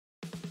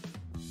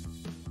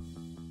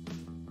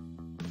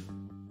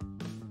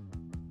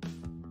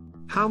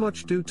How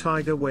much do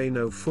tiger weigh?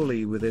 Know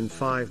fully within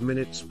 5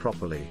 minutes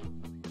properly.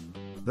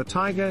 The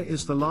tiger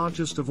is the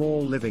largest of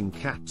all living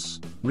cats,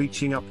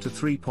 reaching up to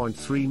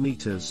 3.3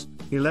 meters,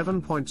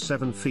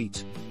 11.7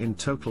 feet, in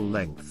total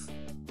length.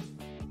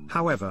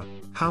 However,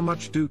 how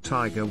much do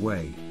tiger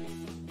weigh?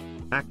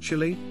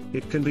 Actually,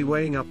 it can be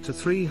weighing up to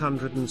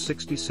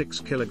 366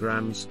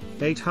 kilograms,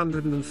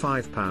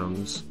 805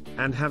 pounds,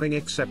 and having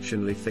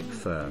exceptionally thick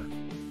fur.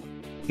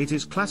 It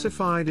is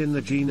classified in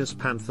the genus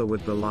Panther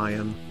with the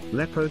lion,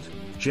 leopard,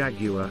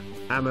 jaguar,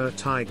 Amur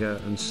tiger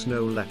and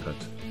snow leopard.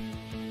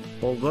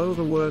 Although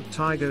the word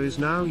tiger is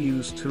now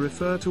used to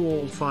refer to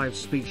all 5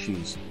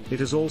 species, it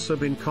has also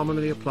been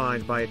commonly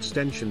applied by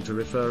extension to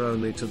refer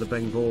only to the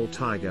Bengal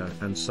tiger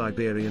and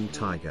Siberian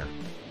tiger.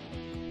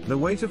 The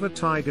weight of a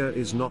tiger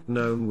is not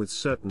known with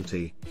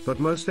certainty, but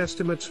most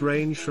estimates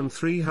range from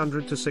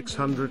 300 to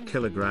 600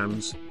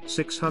 kilograms,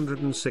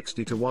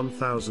 660 to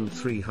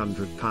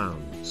 1,300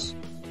 pounds.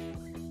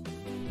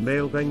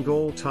 Male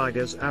Bengal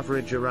tigers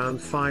average around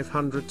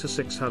 500 to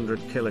 600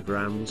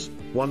 kilograms,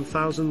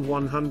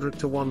 1,100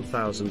 to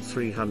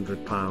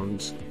 1,300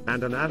 pounds,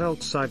 and an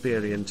adult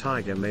Siberian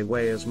tiger may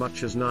weigh as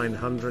much as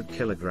 900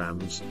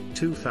 kilograms,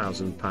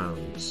 2,000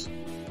 pounds.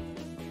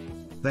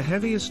 The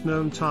heaviest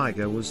known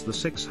tiger was the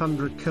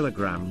 600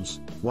 kilograms,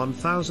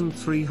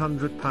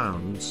 1,300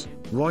 pounds,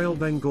 Royal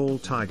Bengal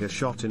tiger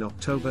shot in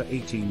October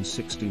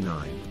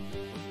 1869.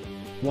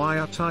 Why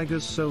are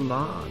tigers so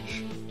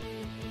large?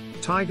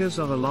 Tigers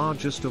are the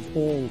largest of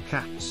all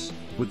cats,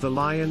 with the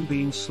lion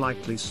being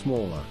slightly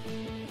smaller.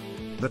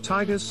 The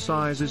tiger's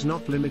size is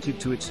not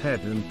limited to its head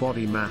and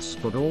body mass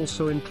but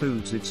also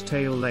includes its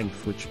tail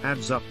length, which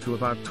adds up to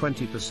about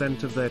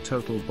 20% of their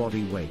total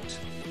body weight.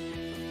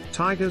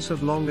 Tigers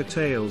have longer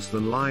tails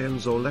than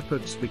lions or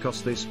leopards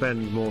because they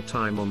spend more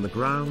time on the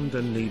ground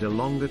and need a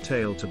longer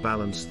tail to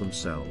balance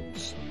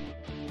themselves.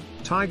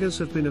 Tigers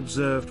have been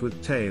observed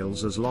with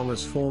tails as long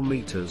as 4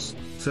 meters,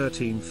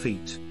 13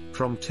 feet,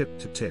 from tip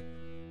to tip.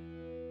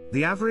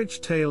 The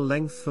average tail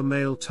length for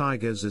male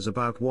tigers is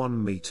about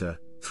 1 meter,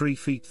 3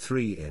 feet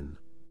 3 in.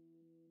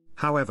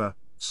 However,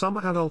 some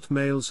adult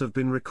males have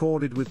been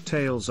recorded with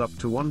tails up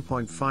to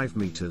 1.5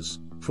 meters,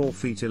 4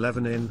 feet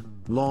 11 in,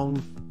 long,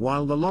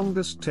 while the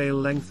longest tail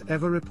length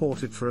ever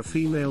reported for a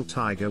female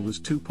tiger was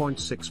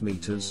 2.6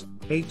 meters,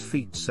 8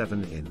 feet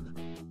 7 in.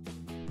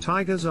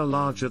 Tigers are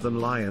larger than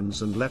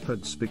lions and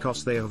leopards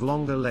because they have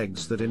longer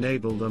legs that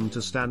enable them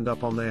to stand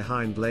up on their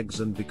hind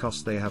legs and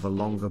because they have a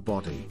longer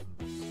body.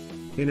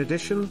 In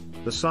addition,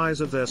 the size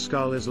of their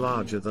skull is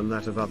larger than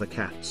that of other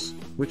cats,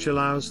 which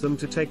allows them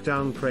to take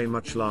down prey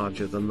much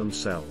larger than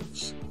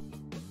themselves.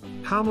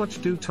 How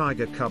much do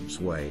tiger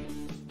cubs weigh?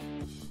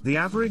 The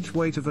average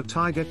weight of a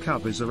tiger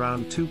cub is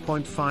around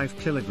 2.5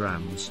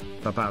 kilograms,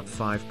 about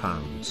 5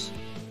 pounds.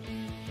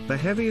 The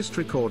heaviest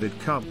recorded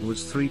cub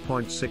was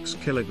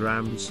 3.6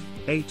 kilograms,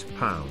 8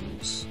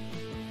 pounds.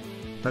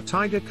 A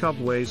tiger cub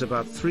weighs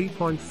about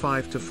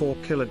 3.5 to 4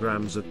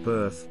 kilograms at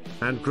birth,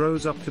 and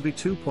grows up to be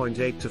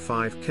 2.8 to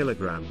 5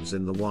 kilograms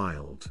in the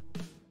wild.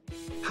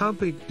 How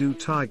big do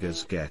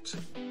tigers get?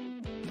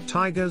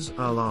 Tigers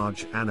are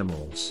large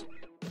animals.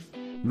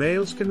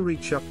 Males can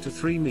reach up to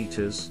 3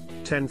 meters,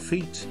 10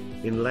 feet,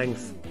 in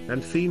length,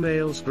 and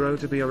females grow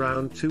to be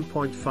around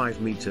 2.5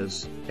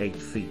 meters, 8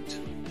 feet.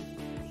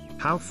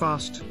 How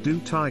fast do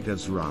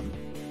tigers run?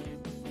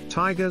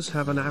 Tigers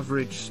have an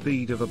average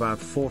speed of about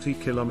 40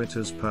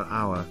 kilometers per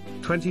hour,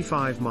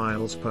 25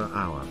 miles per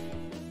hour.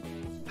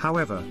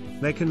 However,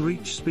 they can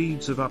reach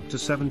speeds of up to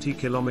 70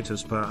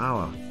 kilometers per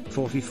hour,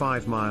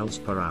 45 miles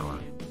per hour.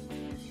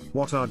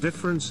 What are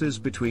differences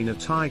between a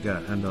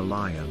tiger and a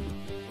lion?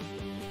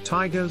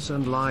 Tigers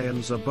and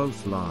lions are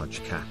both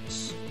large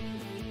cats.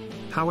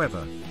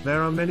 However,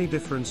 there are many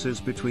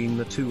differences between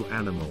the two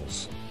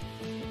animals.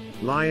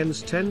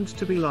 Lions tend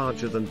to be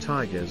larger than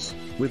tigers,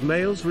 with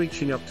males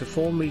reaching up to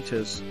 4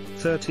 meters,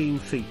 13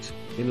 feet,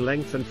 in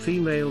length and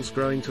females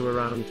growing to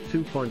around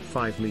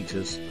 2.5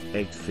 meters,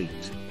 8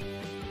 feet.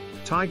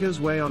 Tigers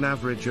weigh on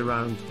average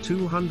around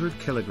 200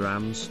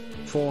 kilograms,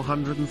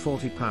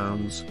 440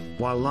 pounds,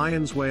 while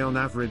lions weigh on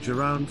average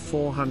around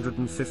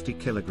 450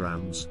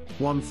 kilograms,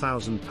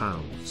 1,000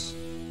 pounds.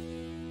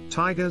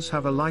 Tigers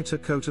have a lighter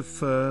coat of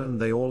fur and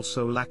they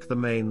also lack the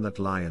mane that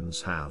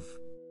lions have.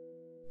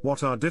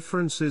 What are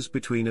differences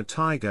between a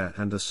tiger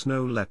and a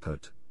snow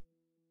leopard?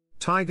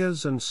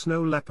 Tigers and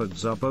snow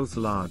leopards are both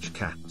large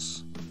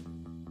cats.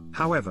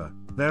 However,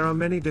 there are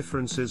many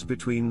differences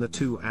between the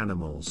two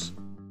animals.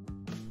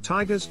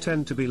 Tigers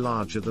tend to be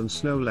larger than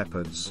snow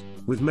leopards,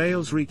 with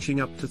males reaching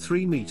up to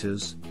 3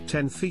 meters,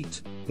 10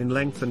 feet, in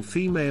length and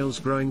females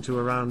growing to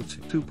around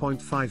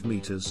 2.5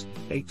 meters,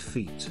 8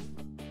 feet.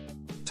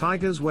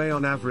 Tigers weigh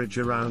on average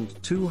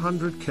around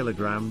 200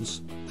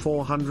 kilograms,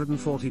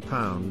 440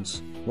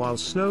 pounds, while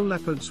snow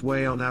leopards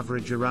weigh on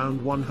average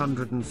around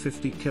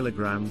 150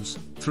 kilograms,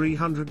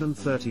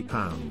 330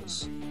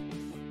 pounds.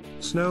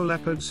 Snow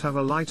leopards have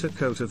a lighter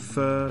coat of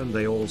fur and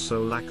they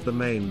also lack the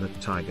mane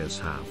that tigers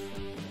have.